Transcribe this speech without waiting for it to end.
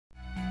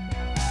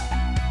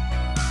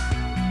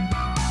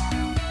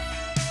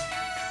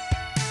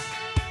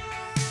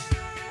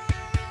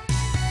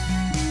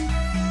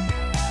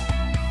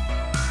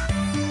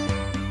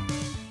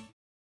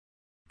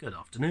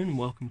afternoon and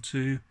welcome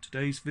to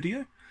today's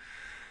video.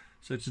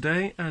 So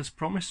today, as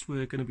promised,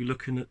 we're going to be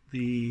looking at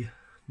the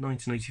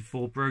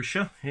 1984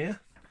 brochure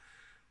here,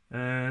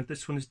 and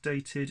this one is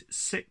dated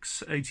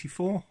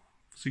 6/84,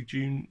 so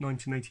June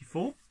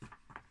 1984.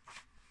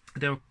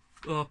 There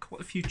are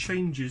quite a few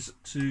changes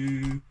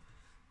to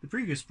the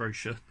previous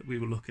brochure that we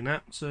were looking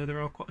at, so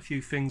there are quite a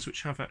few things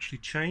which have actually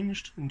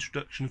changed,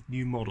 introduction of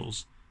new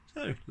models.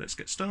 So let's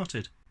get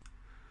started.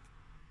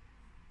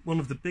 One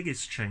of the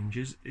biggest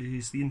changes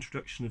is the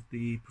introduction of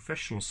the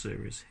professional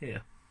series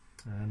here,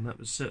 and that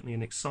was certainly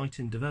an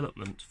exciting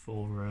development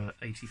for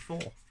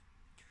 84.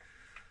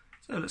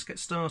 So let's get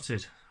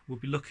started. We'll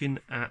be looking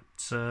at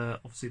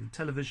obviously the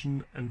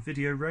television and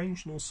video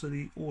range, and also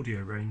the audio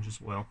range as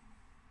well.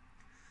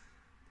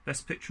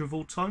 Best picture of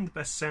all time, the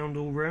best sound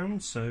all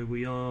round, so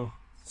we are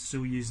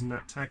still using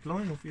that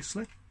tagline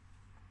obviously.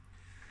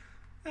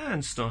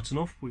 And starting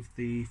off with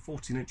the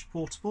 14-inch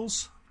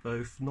portables,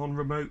 both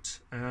non-remote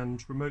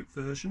and remote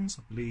versions,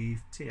 I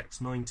believe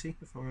TX90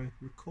 if I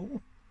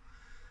recall.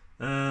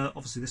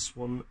 Obviously this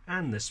one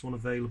and this one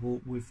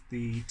available with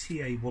the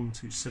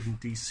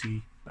TA127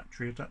 DC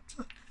battery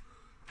adapter.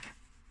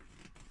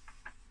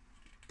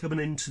 Coming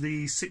into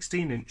the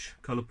 16-inch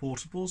colour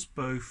portables,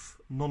 both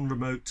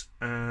non-remote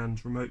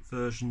and remote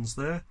versions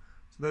there.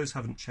 So those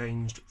haven't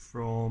changed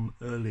from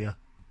earlier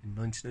in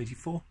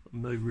 1984.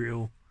 No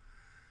real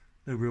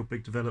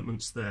big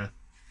developments there.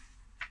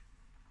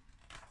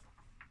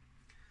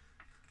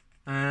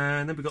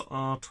 And then we've got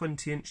our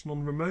 20-inch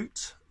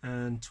non-remote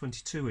and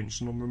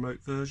 22-inch non-remote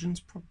versions,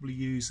 probably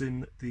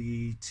using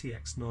the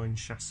TX9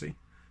 chassis.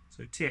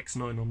 So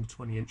TX9 on the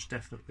 20-inch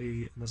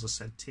definitely, and as I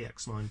said,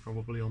 TX9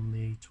 probably on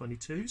the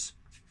 22s.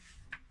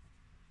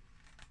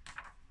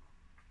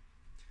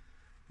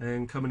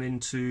 And coming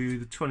into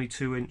the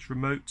 22-inch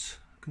remote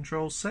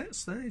control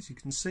sets there, as you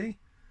can see,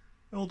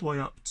 all the way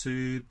up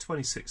to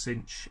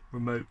 26-inch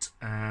remote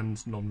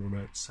and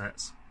non-remote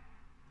sets.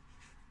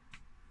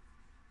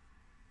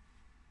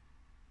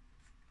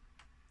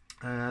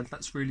 And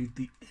that's really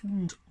the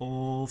end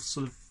of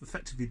sort of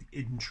effectively the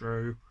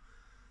intro,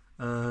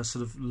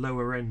 sort of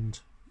lower end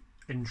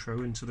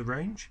intro into the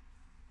range.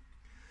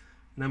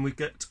 And then we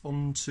get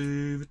on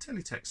to the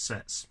teletext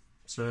sets.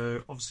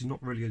 So obviously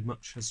not really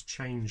much has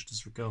changed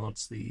as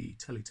regards the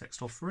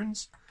teletext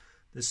offerings.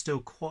 There's still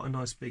quite a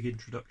nice big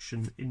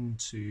introduction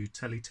into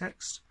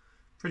teletext,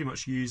 pretty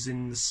much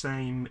using the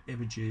same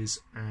images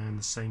and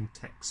the same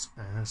text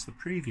as the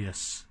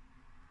previous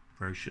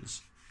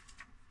brochures.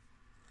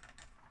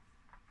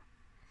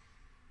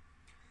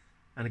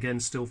 And again,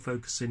 still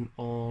focusing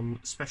on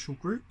special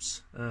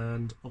groups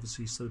and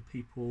obviously sort of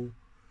people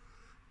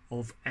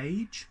of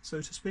age,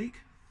 so to speak.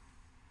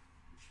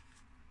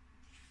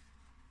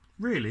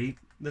 Really,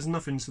 there's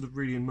nothing sort of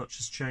really much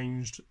has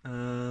changed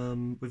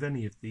with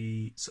any of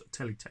the sort of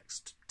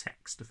teletext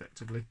text,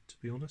 effectively, to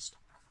be honest.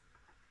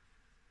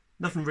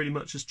 Nothing really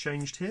much has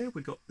changed here.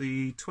 We've got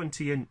the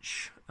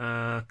 20-inch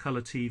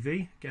colour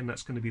TV. Again,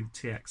 that's going to be the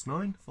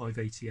TX9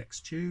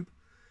 580X tube.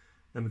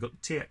 Then we've got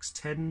the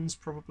TX10s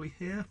probably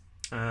here.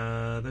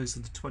 Those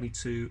are the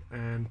 22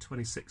 and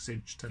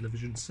 26-inch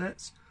television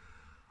sets.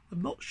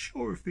 I'm not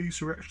sure if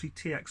these are actually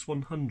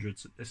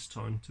TX100s at this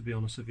time, to be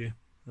honest with you.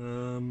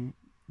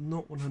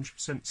 Not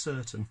 100%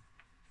 certain.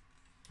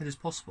 It is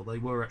possible they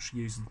were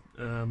actually using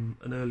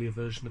an earlier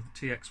version of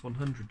the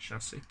TX100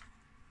 chassis.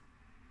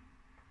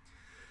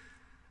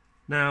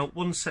 Now,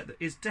 one set that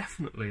is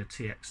definitely a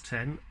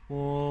TX10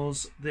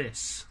 was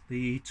this,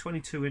 the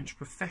 22-inch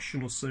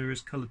Professional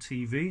Series Colour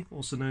TV,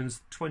 also known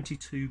as the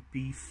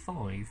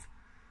 22B5.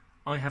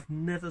 I have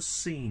never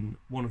seen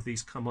one of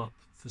these come up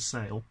for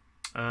sale.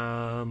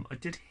 I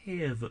did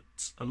hear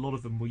that a lot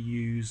of them were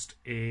used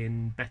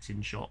in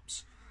betting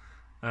shops,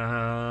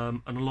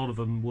 and a lot of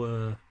them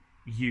were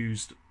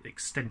used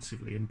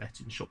extensively in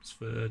betting shops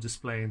for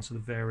displaying sort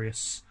of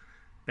various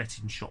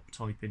betting shop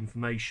type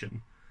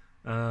information.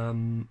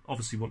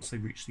 Obviously once they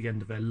reached the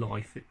end of their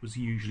life, it was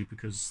usually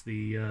because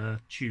the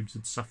tubes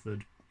had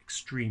suffered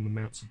extreme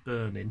amounts of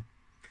burning.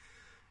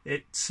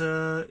 It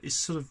is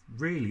sort of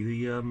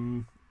really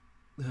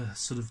the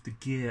sort of the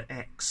Gear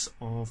X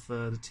of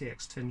the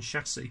TX10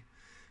 chassis.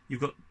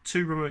 You've got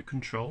two remote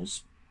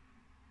controls.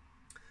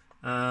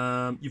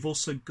 You've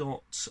also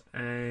got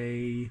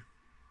a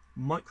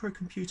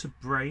microcomputer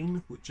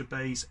brain which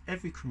obeys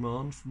every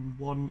command from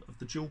one of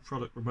the dual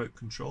product remote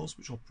controls,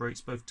 which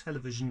operates both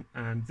television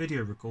and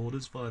video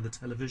recorders via the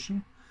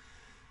television.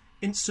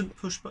 Instant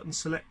push button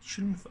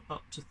selection for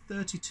up to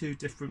 32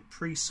 different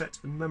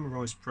preset and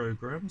memorized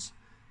programs.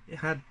 It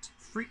had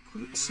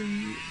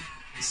frequency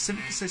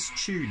synthesis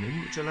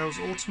tuning, which allows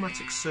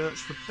automatic search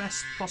for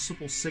best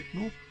possible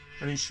signal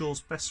and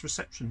ensures best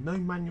reception. No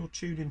manual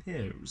tuning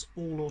here, it was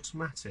all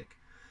automatic.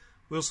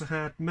 We also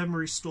had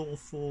memory store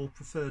for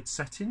preferred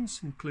settings,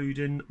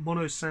 including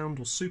mono sound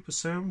or super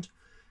sound.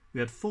 We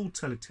had full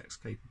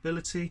teletext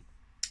capability,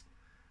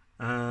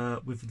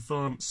 with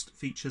advanced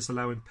features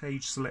allowing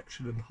page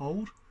selection and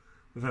hold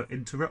without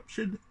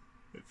interruption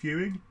at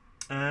viewing.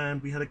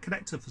 and we had a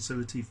connector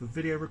facility for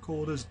video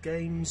recorders,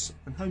 games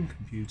and home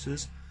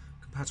computers,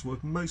 compatible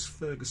with most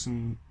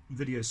Ferguson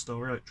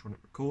VideoStar electronic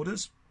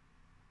recorders,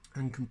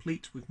 and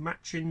complete with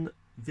matching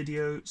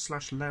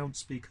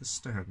video/loudspeaker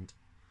stand.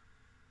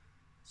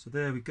 So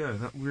there we go,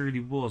 that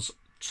really was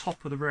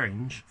top of the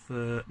range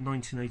for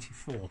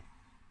 1984.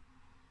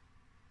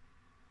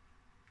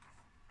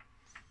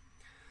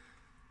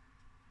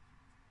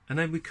 And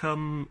then we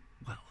come,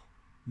 well,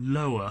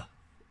 lower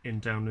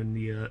down in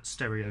the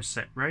stereo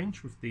set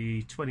range with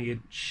the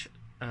 20-inch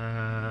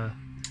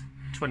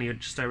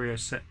stereo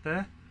set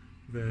there,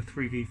 with a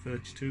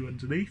 3V32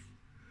 underneath,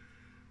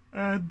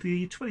 and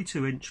the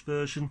 22-inch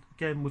version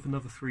again with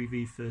another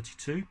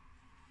 3V32.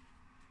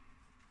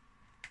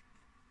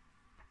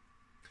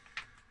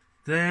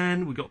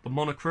 Then we got the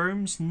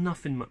monochromes.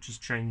 Nothing much has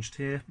changed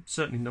here.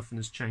 Certainly nothing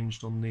has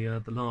changed on the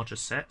larger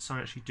sets. I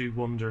actually do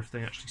wonder if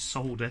they actually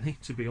sold any,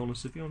 to be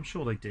honest with you. I'm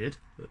sure they did,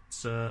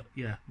 but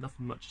yeah,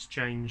 nothing much has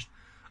changed.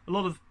 A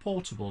lot of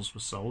portables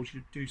were sold.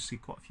 You do see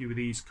quite a few of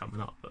these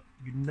coming up, but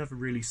you never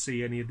really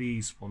see any of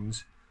these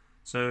ones.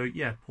 So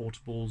yeah,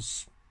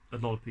 portables, a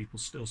lot of people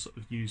still sort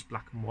of use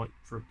black and white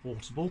for a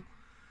portable,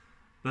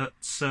 but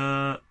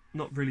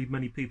not really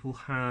many people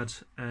had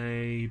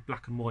a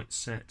black and white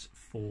set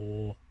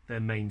for their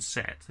main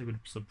set. They would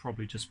sort of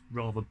probably just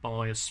rather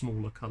buy a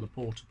smaller colour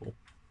portable.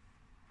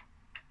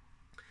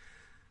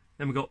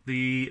 Then we got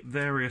the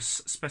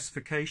various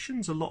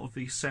specifications. A lot of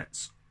these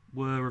sets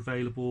were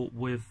available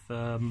with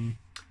an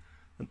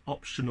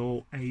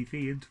optional AV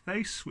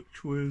interface,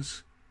 which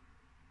was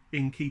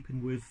in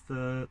keeping with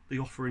the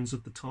offerings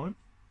of the time.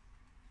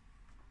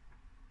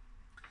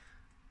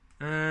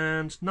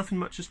 And nothing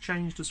much has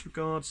changed as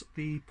regards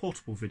the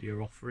portable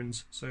video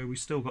offerings. So we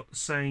still got the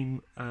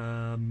same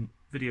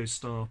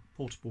VideoStar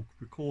portable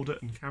recorder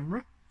and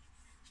camera.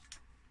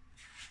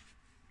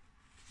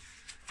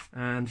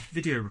 And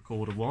video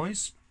recorder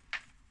wise,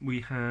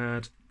 we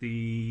had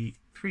the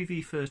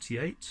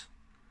 3V38,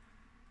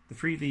 the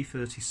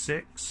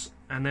 3V36,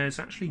 and there's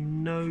actually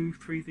no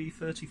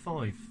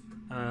 3V35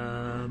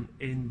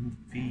 in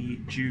the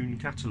June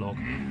catalogue.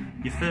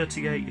 Your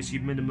 38 is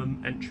your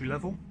minimum entry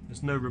level.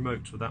 There's no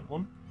remote with that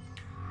one.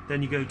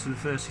 Then you go to the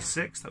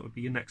 36, that would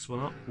be your next one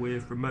up,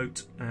 with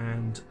remote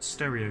and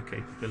stereo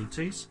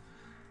capabilities.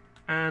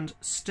 And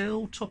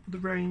still top of the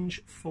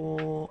range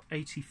for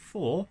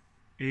 84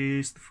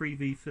 is the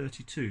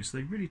 3V32. So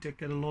they really did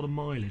get a lot of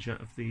mileage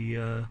out of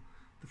the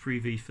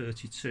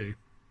 3V32.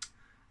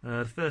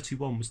 The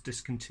 31 was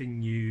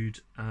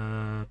discontinued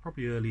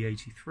probably early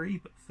 83,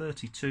 but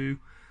 32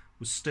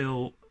 was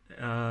still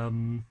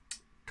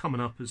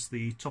coming up as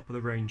the top of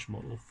the range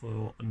model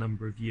for a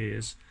number of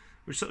years,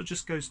 which sort of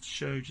just goes to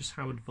show just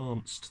how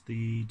advanced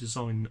the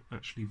design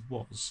actually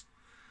was.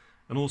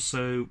 And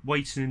also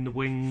waiting in the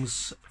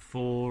wings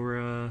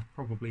for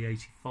probably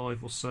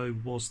 85 or so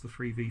was the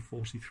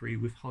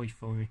 3V43 with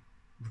hi-fi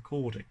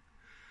recording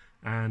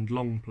and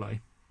long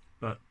play,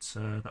 but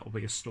that will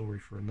be a story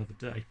for another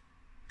day.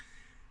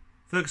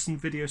 Ferguson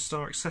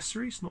VideoStar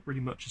accessories, not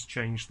really much has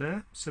changed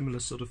there, similar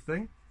sort of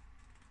thing.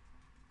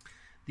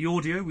 The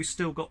audio, we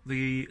still got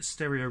the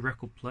stereo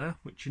record player,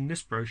 which in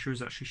this brochure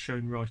is actually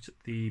shown right at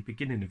the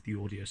beginning of the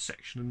audio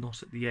section and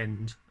not at the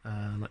end,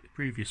 like the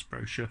previous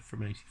brochure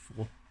from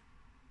 84.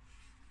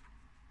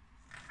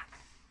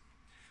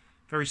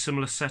 Very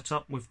similar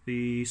setup with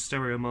the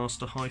Stereo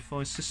Master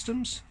hi-fi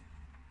systems,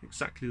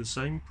 exactly the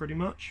same pretty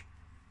much.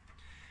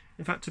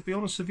 In fact, to be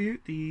honest with you,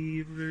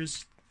 there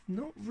is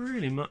not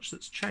really much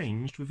that's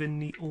changed within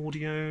the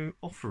audio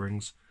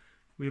offerings.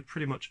 We are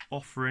pretty much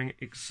offering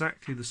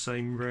exactly the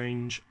same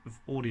range of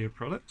audio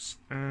products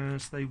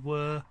as they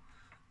were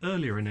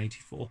earlier in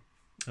 84.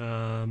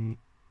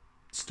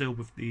 Still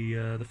with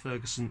the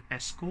Ferguson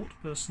Escort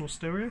personal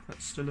stereo,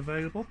 that's still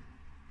available.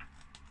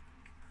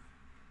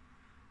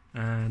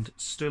 And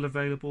still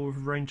available with a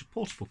range of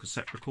portable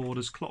cassette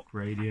recorders, clock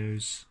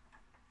radios,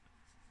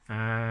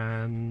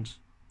 and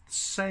the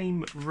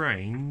same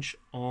range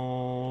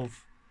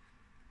of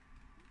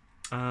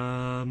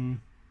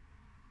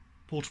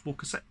portable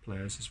cassette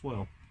players as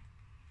well.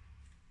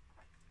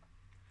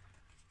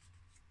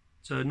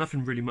 So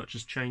nothing really much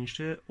has changed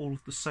here. All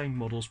of the same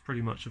models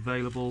pretty much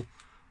available,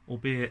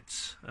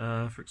 albeit,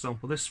 for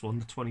example, this one,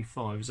 the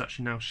 25, is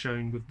actually now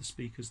shown with the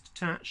speakers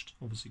detached,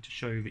 obviously to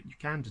show that you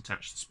can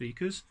detach the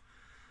speakers.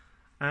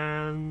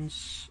 And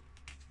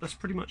that's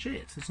pretty much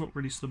it. There's not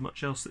really so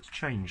much else that's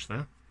changed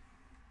there.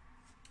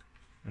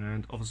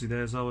 And obviously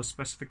there's our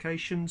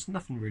specifications.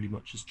 Nothing really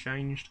much has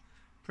changed.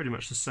 Pretty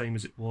much the same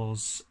as it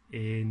was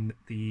in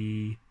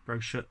the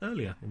brochure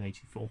earlier in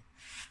 84.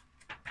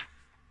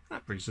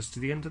 That brings us to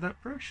the end of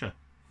that brochure.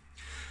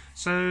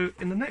 So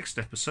in the next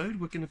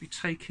episode we're going to be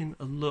taking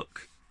a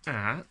look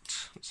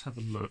at, let's have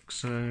a look,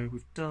 so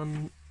we've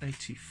done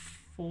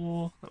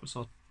 84, that was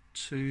our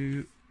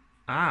two,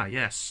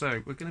 yes,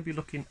 so we're going to be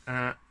looking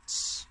at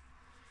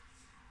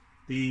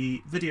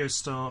the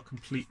VideoStar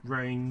complete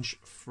range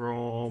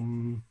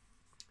from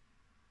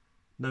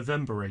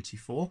November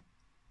 84.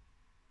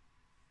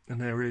 and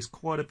there is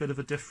quite a bit of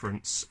a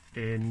difference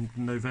in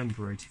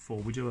November 84.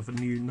 We do have a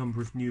number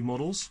of new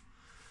models.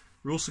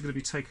 We're also going to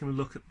be taking a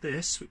look at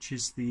this, which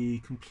is the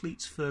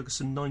complete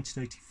Ferguson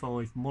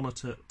 1985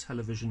 monitor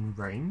television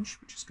range,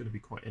 which is going to be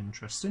quite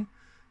interesting.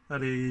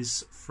 That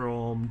is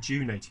from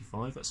June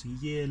 85. That's a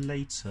year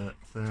later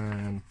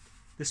than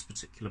this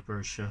particular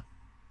brochure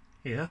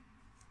here.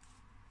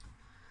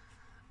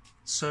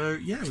 So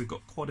yeah, we've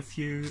got quite a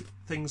few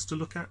things to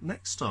look at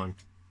next time.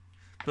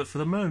 But for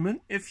the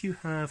moment, if you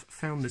have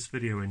found this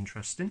video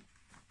interesting,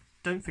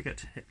 don't forget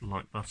to hit the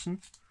like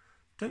button.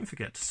 Don't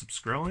forget to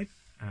subscribe.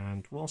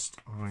 And whilst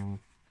I'm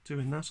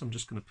doing that, I'm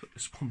just going to put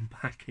this one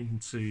back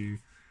into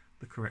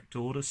the correct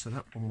order, so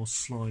that one will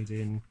slide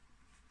in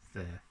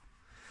there.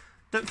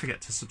 Don't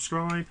forget to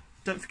subscribe,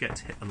 don't forget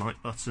to hit the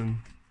like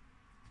button,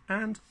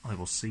 and I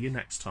will see you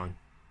next time.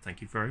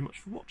 Thank you very much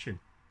for watching.